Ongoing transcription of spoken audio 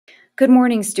Good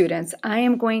morning, students. I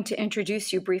am going to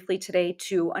introduce you briefly today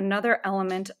to another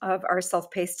element of our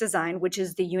self-paced design, which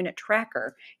is the unit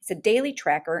tracker. It's a daily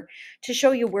tracker to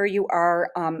show you where you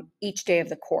are each day of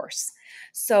the course.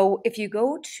 So if you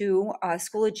go to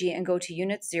Schoology and go to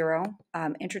Unit 0,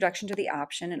 Introduction to the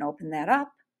Option, and open that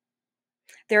up,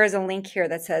 there is a link here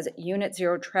that says Unit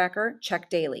 0 Tracker, check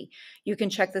daily. You can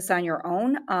check this on your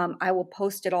own. I will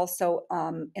post it also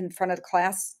in front of the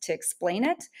class to explain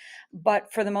it,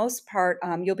 but for the most part,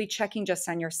 you'll be checking just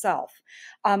on yourself.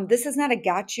 This is not a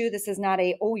got you. This is not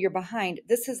a, oh, you're behind.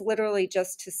 This is literally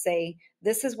just to say,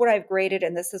 this is what I've graded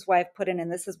and this is what I've put in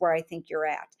and this is where I think you're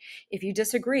at. If you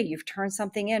disagree, you've turned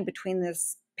something in between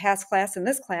this past class and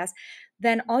this class,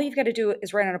 then all you've got to do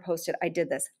is write on a post-it, I did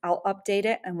this. I'll update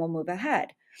it and we'll move ahead.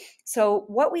 So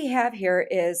what we have here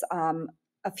is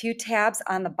a few tabs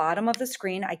on the bottom of the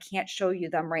screen. I can't show you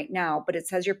them right now, but it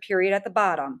says your period at the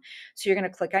bottom. So you're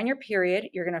going to click on your period,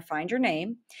 you're going to find your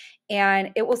name,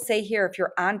 and it will say here if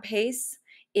you're on pace,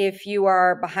 if you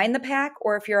are behind the pack,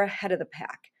 or if you're ahead of the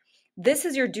pack. This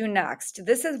is your due next.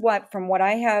 This is what, from what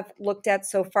I have looked at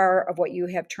so far of what you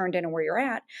have turned in and where you're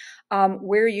at,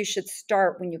 where you should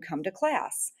start when you come to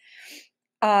class.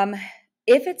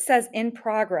 If it says in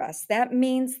progress, that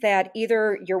means that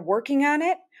either you're working on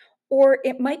it or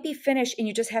it might be finished and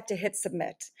you just have to hit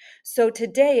submit. So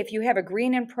today, if you have a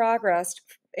green in progress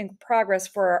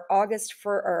for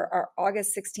our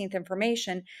August 16th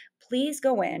information, please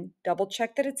go in, double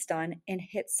check that it's done, and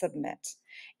hit submit.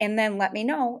 And then let me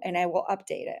know and I will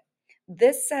update it.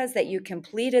 This says that you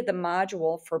completed the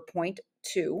module for point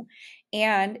 2.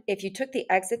 And if you took the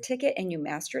exit ticket and you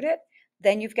mastered it,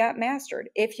 then you've got mastered.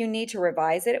 If you need to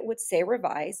revise it, it would say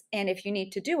revise. And if you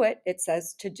need to do it, it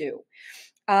says to do.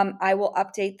 I will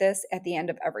update this at the end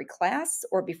of every class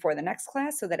or before the next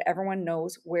class so that everyone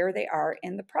knows where they are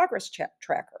in the progress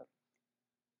tracker.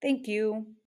 Thank you.